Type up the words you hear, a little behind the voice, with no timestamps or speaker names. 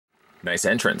Nice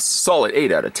entrance. Solid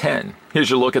 8 out of 10.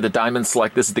 Here's your look at the Diamond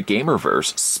Select. This is the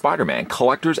GamerVerse Spider-Man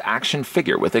Collector's Action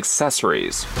Figure with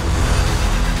accessories.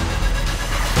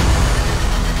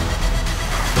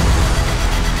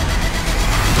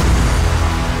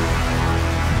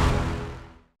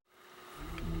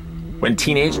 When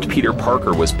teenaged Peter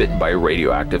Parker was bitten by a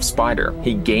radioactive spider,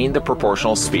 he gained the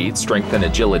proportional speed, strength, and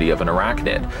agility of an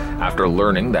arachnid. After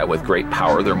learning that with great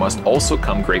power there must also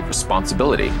come great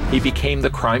responsibility, he became the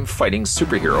crime-fighting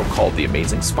superhero called the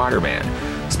Amazing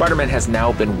Spider-Man. Spider-Man has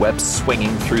now been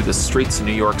web-swinging through the streets of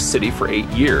New York City for 8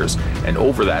 years, and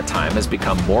over that time has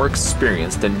become more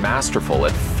experienced and masterful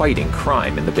at fighting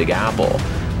crime in the Big Apple.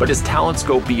 But his talents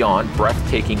go beyond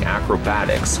breathtaking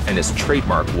acrobatics and his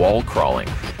trademark wall crawling.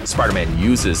 Spider-Man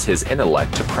uses his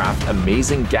intellect to craft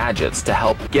amazing gadgets to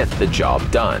help get the job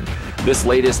done. This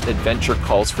latest adventure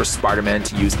calls for Spider-Man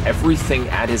to use everything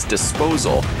at his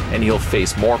disposal, and he'll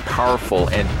face more powerful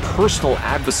and personal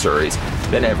adversaries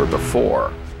than ever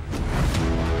before.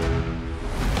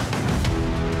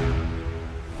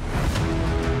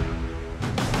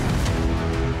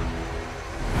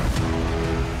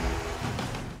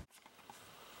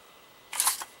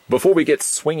 Before we get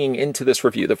swinging into this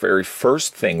review, the very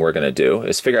first thing we're going to do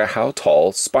is figure out how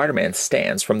tall Spider-Man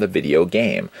stands from the video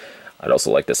game. I'd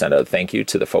also like to send a thank you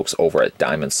to the folks over at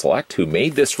Diamond Select who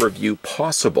made this review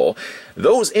possible.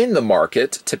 Those in the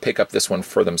market to pick up this one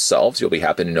for themselves, you'll be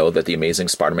happy to know that the Amazing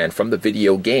Spider-Man from the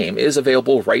video game is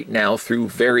available right now through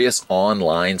various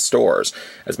online stores,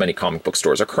 as many comic book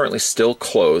stores are currently still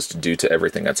closed due to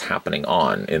everything that's happening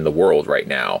on in the world right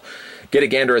now. Get a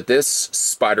gander at this,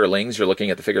 Spiderlings. You're looking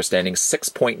at the figure standing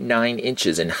 6.9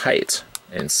 inches in height.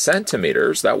 In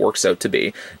centimeters, that works out to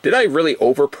be, did I really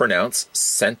overpronounce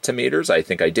centimeters? I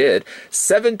think I did.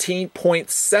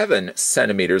 17.7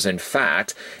 centimeters, in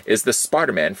fact, is the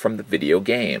Spider-Man from the video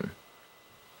game.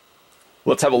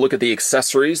 Let's have a look at the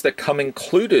accessories that come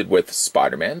included with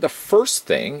Spider-Man. The first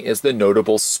thing is the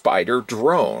notable spider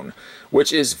drone,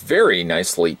 which is very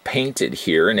nicely painted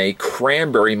here in a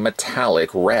cranberry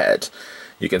metallic red.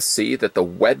 You can see that the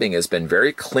webbing has been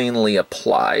very cleanly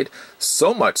applied,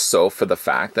 so much so for the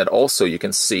fact that also you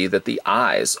can see that the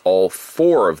eyes, all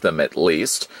 4 of them at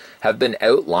least, have been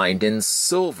outlined in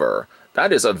silver.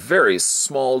 That is a very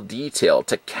small detail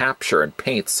to capture and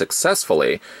paint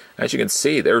successfully. As you can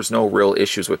see, there's no real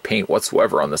issues with paint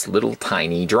whatsoever on this little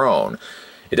tiny drone.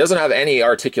 It doesn't have any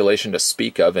articulation to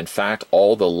speak of. In fact,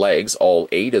 all the legs, all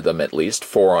 8 of them at least,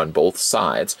 4 on both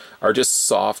sides, are just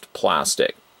soft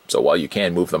plastic. So while you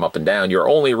can move them up and down, you're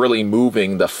only really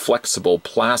moving the flexible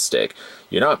plastic.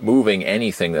 You're not moving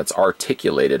anything that's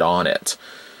articulated on it.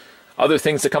 Other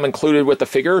things that come included with the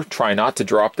figure, try not to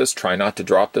drop this, try not to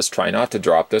drop this, try not to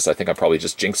drop this. I think I'm probably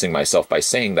just jinxing myself by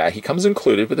saying that. He comes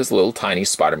included with his little tiny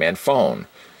Spider-Man phone.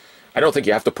 I don't think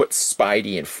you have to put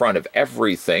Spidey in front of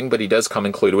everything, but he does come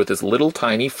included with his little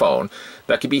tiny phone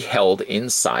that can be held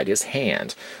inside his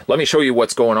hand. Let me show you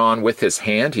what's going on with his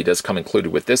hand. He does come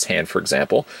included with this hand, for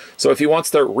example. So if he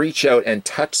wants to reach out and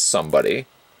touch somebody,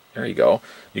 there you go.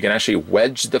 You can actually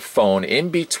wedge the phone in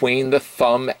between the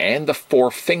thumb and the 4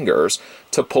 fingers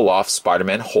to pull off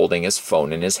Spider-Man holding his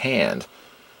phone in his hand.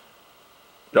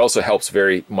 It also helps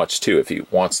very much, too, if he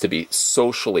wants to be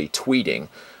socially tweeting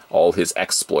all his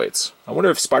exploits. I wonder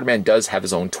if Spider-Man does have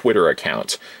his own Twitter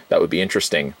account. That would be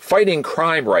interesting. Fighting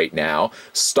crime right now,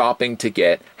 stopping to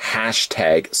get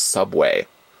 #Subway.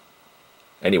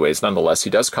 Anyways, nonetheless, he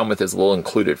does come with his little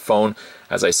included phone.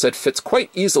 As I said, fits quite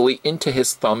easily into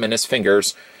his thumb and his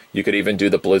fingers. You could even do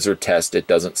the blizzard test. It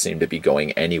doesn't seem to be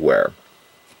going anywhere.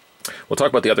 We'll talk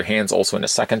about the other hands also in a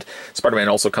second. Spider-Man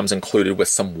also comes included with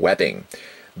some webbing.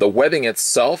 The webbing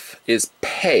itself is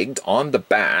pegged on the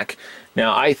back.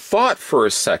 Now, I thought for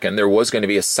a second there was going to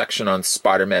be a section on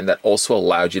Spider-Man that also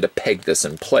allowed you to peg this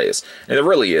in place, and there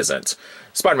really isn't.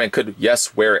 Spider-Man could,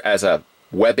 yes, wear it as a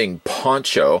webbing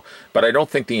poncho, but I don't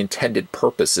think the intended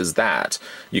purpose is that.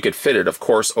 You could fit it, of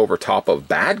course, over top of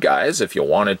bad guys if you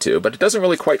wanted to, but it doesn't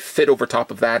really quite fit over top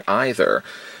of that either.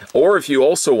 Or if you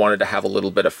also wanted to have a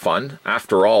little bit of fun,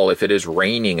 after all, if it is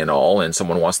raining and all, and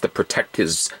someone wants to protect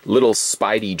his little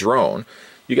Spidey drone,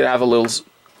 you could have a little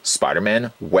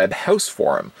Spider-Man web house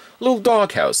for him. A little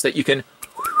dog house that you can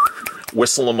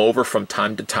whistle him over from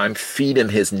time to time, feed him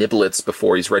his niblets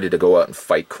before he's ready to go out and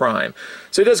fight crime.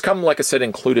 So it does come, like I said,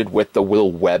 included with the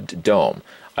little webbed dome.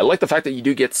 I like the fact that you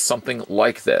do get something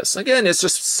like this. Again, it's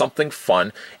just something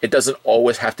fun. It doesn't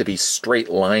always have to be straight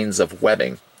lines of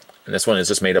webbing. And this one is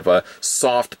just made of a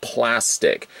soft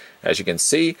plastic. As you can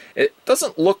see, it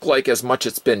doesn't look like as much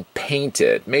it's been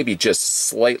painted, maybe just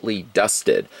slightly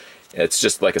dusted. It's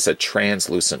just, like I said,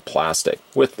 translucent plastic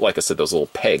with, like I said, those little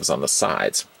pegs on the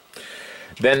sides.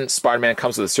 Then Spider-Man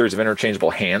comes with a series of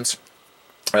interchangeable hands.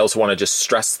 I also want to just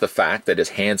stress the fact that his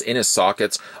hands in his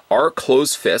sockets are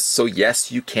closed fists, so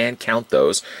yes, you can count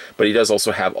those, but he does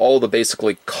also have all the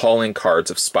basically calling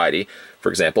cards of Spidey. For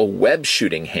example, web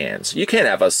shooting hands. You can't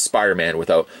have a Spider-Man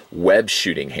without web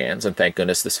shooting hands, and thank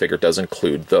goodness this figure does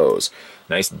include those.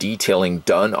 Nice detailing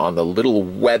done on the little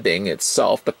webbing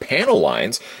itself, the panel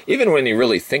lines, even when you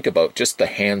really think about just the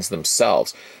hands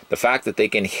themselves. The fact that they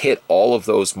can hit all of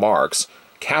those marks,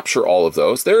 capture all of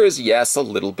those. There is, yes, a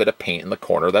little bit of paint in the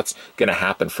corner. That's going to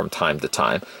happen from time to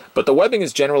time. But the webbing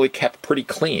is generally kept pretty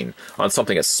clean on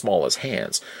something as small as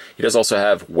hands. He does also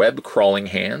have web crawling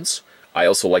hands. I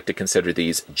also like to consider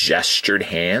these gestured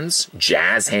hands,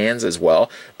 jazz hands as well.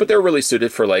 But they're really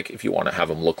suited for, like, if you want to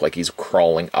have him look like he's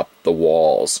crawling up the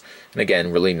walls. And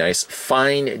again, really nice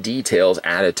fine details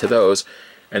added to those.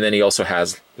 And then he also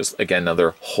has, just again,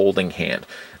 another holding hand.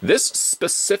 This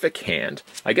specific hand,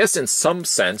 I guess in some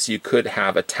sense, you could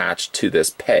have attached to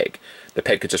this peg. The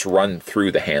peg could just run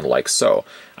through the hand like so.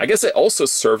 I guess it also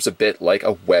serves a bit like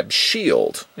a web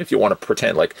shield. If you want to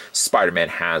pretend like Spider-Man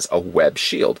has a web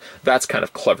shield. That's kind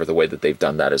of clever the way that they've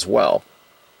done that as well.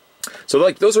 So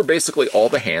like those are basically all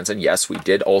the hands. And yes, we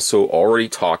did also already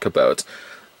talk about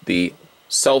the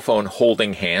cell phone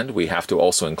holding hand. We have to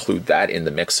also include that in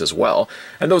the mix as well.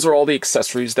 And those are all the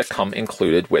accessories that come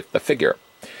included with the figure.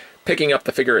 Picking up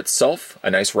the figure itself,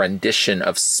 a nice rendition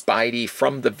of Spidey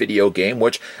from the video game,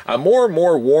 which I'm more and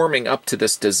more warming up to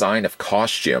this design of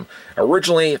costume.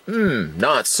 Originally,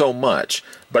 not so much,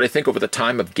 but I think over the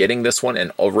time of getting this one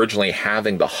and originally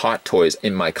having the Hot Toys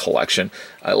in my collection,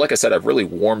 like I said, I've really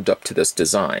warmed up to this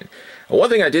design. One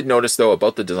thing I did notice, though,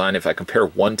 about the design, if I compare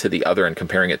one to the other and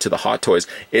comparing it to the Hot Toys,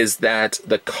 is that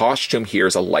the costume here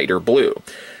is a lighter blue.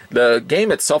 The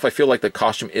game itself, I feel like the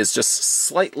costume is just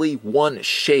slightly one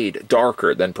shade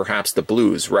darker than perhaps the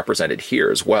blues represented here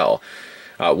as well.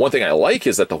 One thing I like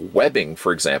is that the webbing,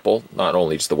 for example, not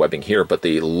only just the webbing here, but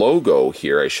the logo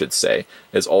here, I should say,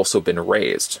 has also been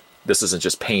raised. This isn't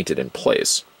just painted in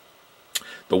place.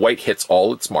 The white hits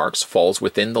all its marks, falls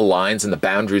within the lines and the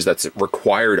boundaries that's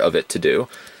required of it to do.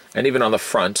 And even on the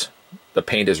front, the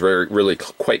paint is really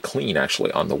quite clean,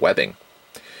 actually, on the webbing.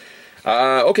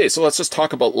 Okay, so let's just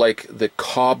talk about like the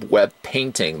cobweb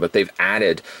painting that they've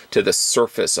added to the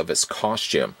surface of his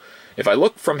costume. If I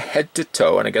look from head to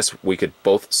toe, and I guess we could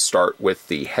both start with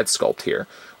the head sculpt here,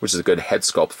 which is a good head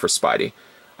sculpt for Spidey,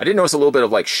 I did notice a little bit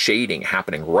of like shading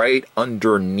happening right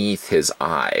underneath his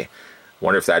eye.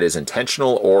 Wonder if that is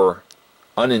intentional or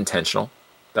unintentional.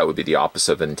 That would be the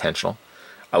opposite of intentional.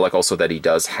 I like also that he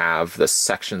does have the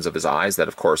sections of his eyes that,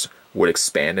 of course, would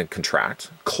expand and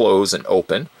contract, close and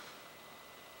open.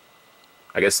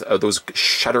 I guess those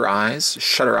shutter eyes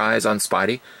on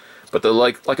Spidey. But the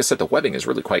like I said, the webbing is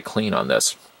really quite clean on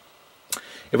this.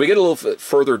 If we get a little bit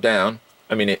further down,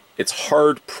 I mean, it's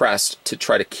hard pressed to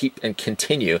try to keep and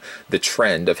continue the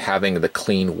trend of having the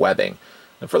clean webbing.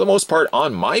 And for the most part,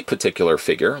 on my particular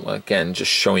figure, again,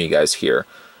 just showing you guys here,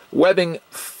 webbing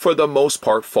for the most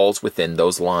part falls within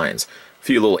those lines. A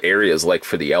few little areas, like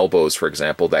for the elbows, for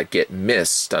example, that get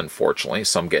missed, unfortunately.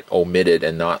 Some get omitted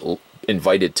and not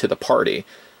invited to the party.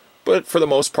 But for the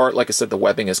most part, like I said, the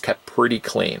webbing is kept pretty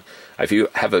clean. If you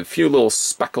have a few little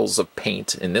speckles of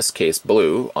paint, in this case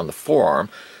blue, on the forearm,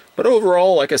 but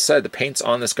overall, like I said, the paint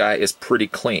on this guy is pretty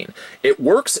clean. It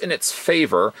works in its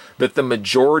favor that the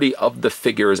majority of the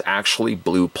figure is actually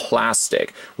blue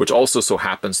plastic, which also so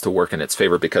happens to work in its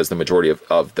favor because the majority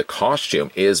of the costume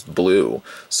is blue.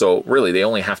 So really, they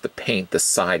only have to paint the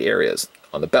side areas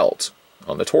on the belt,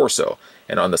 on the torso,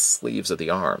 and on the sleeves of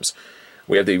the arms.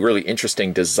 We have the really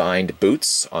interesting designed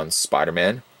boots on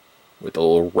Spider-Man with a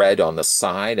little red on the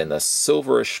side and the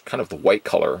silverish, kind of the white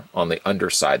color on the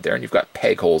underside there. And you've got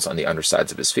peg holes on the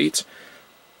undersides of his feet.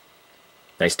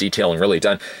 Nice detailing really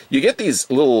done. You get these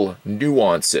little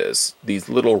nuances, these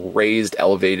little raised,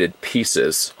 elevated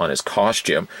pieces on his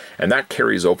costume, and that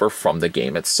carries over from the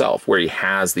game itself, where he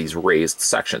has these raised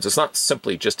sections. It's not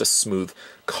simply just a smooth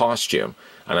costume,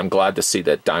 and I'm glad to see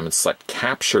that Diamond Select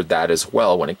captured that as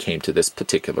well when it came to this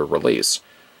particular release.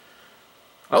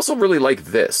 I also really like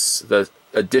this, the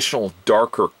additional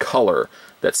darker color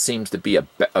that seems to be a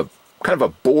kind of a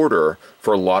border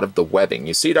for a lot of the webbing.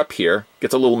 You see it up here,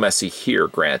 gets a little messy here,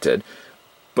 granted,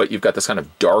 but you've got this kind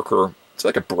of darker, it's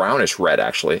like a brownish red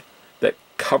actually, that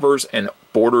covers and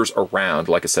borders around,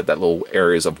 like I said, that little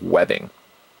areas of webbing.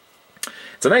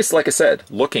 It's a nice, like I said,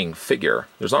 looking figure.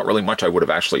 There's not really much I would have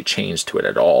actually changed to it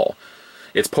at all.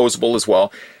 It's posable as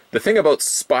well. The thing about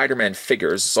Spider-Man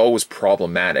figures is always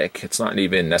problematic. It's not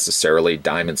even necessarily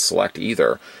Diamond Select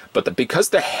either, but because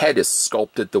the head is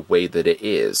sculpted the way that it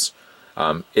is,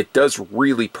 it does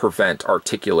really prevent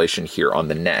articulation here on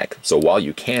the neck. So while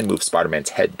you can move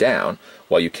Spider-Man's head down,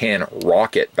 while you can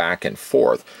rock it back and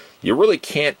forth, you really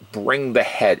can't bring the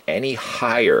head any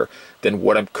higher than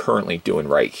what I'm currently doing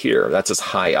right here. That's as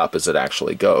high up as it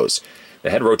actually goes. The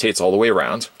head rotates all the way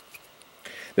around.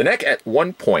 The neck at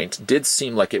one point did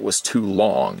seem like it was too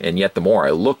long, and yet the more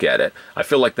I look at it, I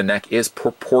feel like the neck is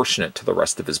proportionate to the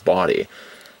rest of his body.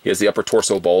 He has the upper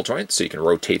torso ball joint, so you can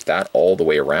rotate that all the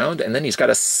way around, and then he's got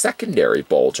a secondary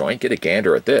ball joint, get a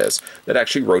gander at this, that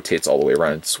actually rotates all the way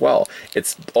around as well.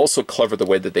 It's also clever the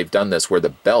way that they've done this, where the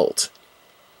belt,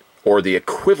 or the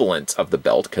equivalent of the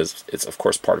belt, because it's of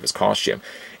course part of his costume,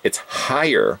 it's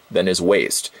higher than his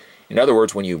waist. In other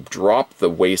words, when you drop the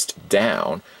waist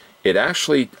down, it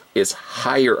actually is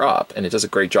higher up, and it does a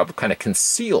great job of kind of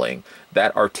concealing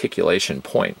that articulation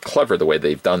point. Clever the way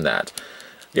they've done that.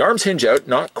 The arms hinge out,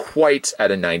 not quite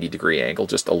at a 90-degree angle,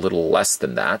 just a little less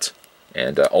than that.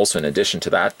 And also in addition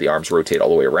to that, the arms rotate all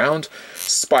the way around.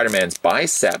 Spider-Man's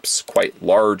biceps, quite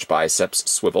large biceps,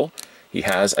 swivel. He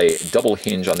has a double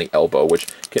hinge on the elbow, which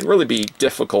can really be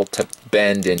difficult to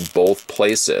bend in both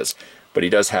places. But he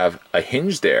does have a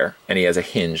hinge there, and he has a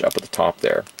hinge up at the top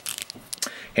there.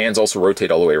 Hands also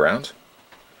rotate all the way around.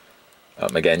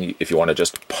 Again, if you want to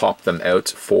just pop them out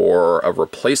for a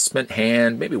replacement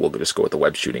hand, maybe we'll just go with the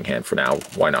web shooting hand for now.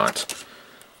 Why not?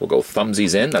 We'll go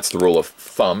thumbsies in. That's the rule of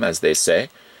thumb, as they say.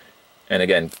 And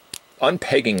again,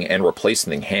 unpegging and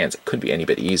replacing the hands, it couldn't be any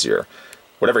bit easier.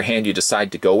 Whatever hand you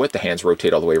decide to go with, the hands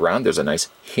rotate all the way around. There's a nice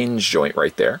hinge joint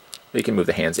right there. You can move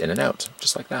the hands in and out,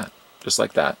 just like that. Just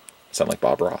like that. Sound like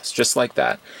Bob Ross. Just like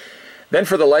that. Then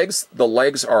for the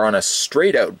legs are on a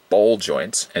straight out ball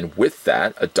joint, and with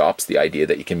that adopts the idea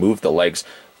that you can move the legs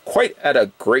quite at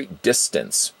a great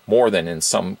distance, more than in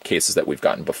some cases that we've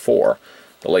gotten before.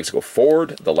 The legs go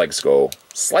forward, the legs go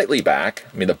slightly back.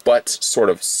 I mean, the butt sort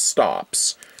of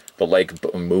stops, the leg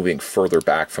moving further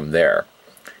back from there.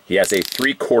 He has a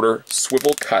 3/4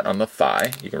 swivel cut on the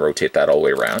thigh. You can rotate that all the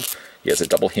way around. He has a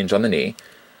double hinge on the knee.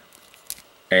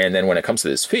 And then when it comes to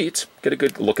his feet, get a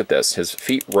good look at this. His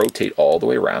feet rotate all the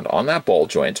way around on that ball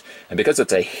joint. And because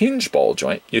it's a hinge ball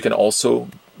joint, you can also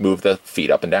move the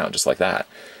feet up and down just like that.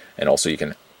 And also you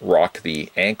can rock the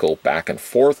ankle back and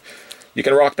forth. You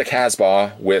can rock the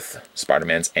Casbah with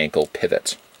Spider-Man's ankle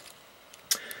pivot.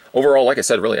 Overall, like I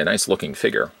said, really a nice looking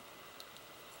figure.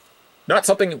 Not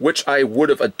something which I would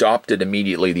have adopted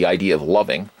immediately the idea of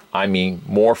loving. I mean,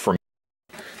 more from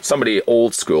somebody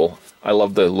old school. I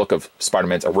love the look of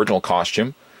Spider-Man's original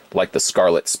costume, like the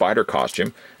Scarlet Spider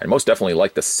costume, and most definitely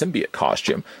like the symbiote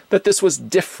costume, that this was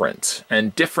different.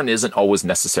 And different isn't always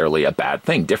necessarily a bad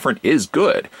thing. Different is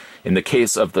good. In the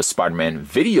case of the Spider-Man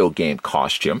video game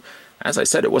costume, as I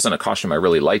said, it wasn't a costume I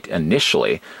really liked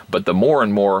initially, but the more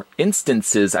and more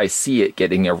instances I see it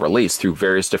getting a release through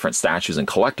various different statues and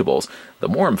collectibles, the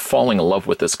more I'm falling in love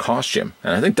with this costume.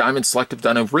 And I think Diamond Select have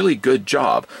done a really good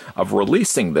job of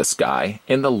releasing this guy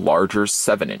in the larger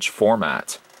 7-inch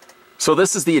format. So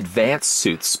this is the Advanced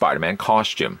Suit Spider-Man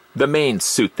costume, the main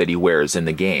suit that he wears in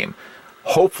the game.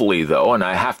 Hopefully, though, and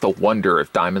I have to wonder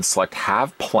if Diamond Select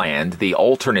have planned the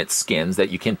alternate skins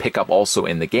that you can pick up also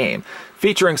in the game,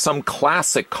 featuring some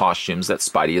classic costumes that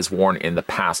Spidey has worn in the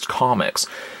past comics.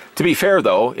 To be fair,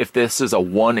 though, if this is a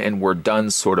one and we're done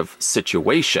sort of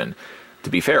situation, to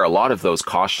be fair, a lot of those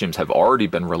costumes have already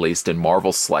been released in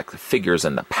Marvel Select figures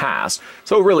in the past,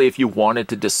 so really if you wanted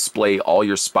to display all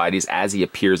your Spideys as he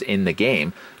appears in the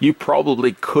game, you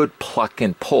probably could pluck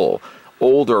and pull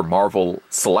older Marvel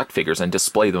Select figures and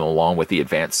display them along with the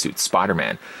Advanced Suit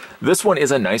Spider-Man. This one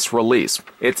is a nice release.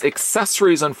 Its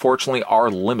accessories, unfortunately, are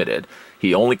limited.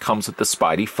 He only comes with the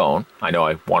Spidey phone. I know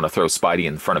I want to throw Spidey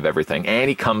in front of everything. And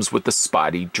he comes with the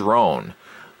Spidey drone,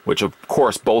 which of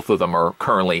course both of them are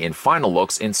currently in final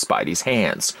looks in Spidey's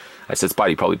hands. I said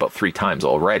Spidey probably about 3 times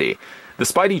already. The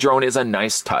Spidey drone is a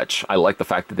nice touch. I like the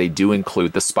fact that they do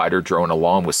include the Spider drone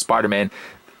along with Spider-Man.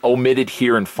 Omitted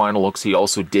here in final looks, he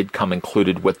also did come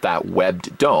included with that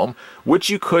webbed dome, which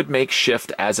you could make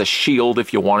shift as a shield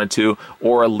if you wanted to,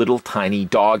 or a little tiny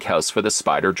doghouse for the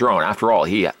Spider drone. After all,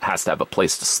 he has to have a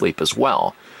place to sleep as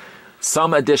well.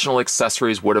 Some additional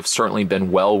accessories would have certainly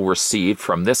been well received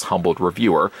from this humbled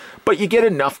reviewer, but you get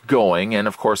enough going, and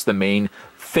of course the main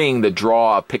thing, the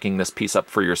draw of picking this piece up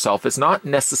for yourself, is not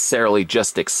necessarily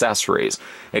just accessories.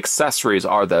 Accessories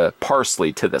are the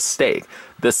parsley to the steak.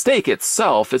 The steak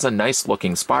itself is a nice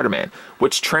looking Spider-Man,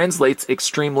 which translates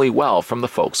extremely well from the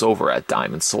folks over at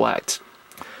Diamond Select.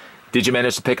 Did you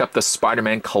manage to pick up the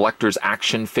Spider-Man collector's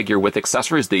action figure with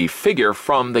accessories, the figure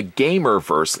from the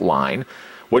GamerVerse line?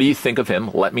 What do you think of him?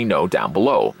 Let me know down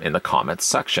below in the comments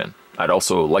section. I'd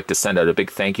also like to send out a big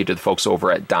thank you to the folks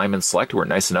over at Diamond Select who were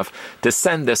nice enough to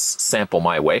send this sample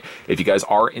my way. If you guys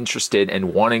are interested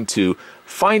in wanting to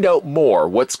find out more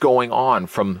what's going on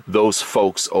from those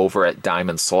folks over at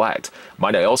Diamond Select,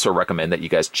 might I also recommend that you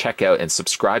guys check out and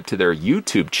subscribe to their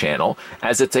YouTube channel,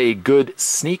 as it's a good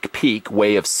sneak peek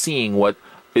way of seeing what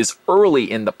is early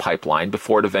in the pipeline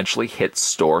before it eventually hits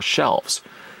store shelves.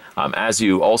 As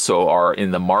you also are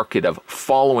in the market of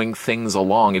following things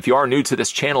along, if you are new to this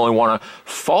channel and want to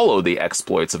follow the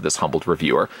exploits of this humbled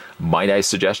reviewer, might I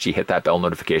suggest you hit that bell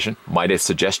notification, might I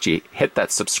suggest you hit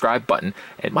that subscribe button,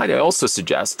 and might I also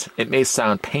suggest, it may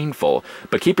sound painful,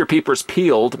 but keep your peepers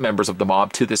peeled, members of the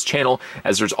mob, to this channel,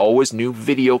 as there's always new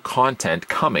video content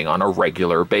coming on a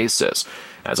regular basis.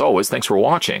 As always, thanks for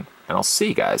watching, and I'll see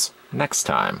you guys next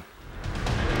time.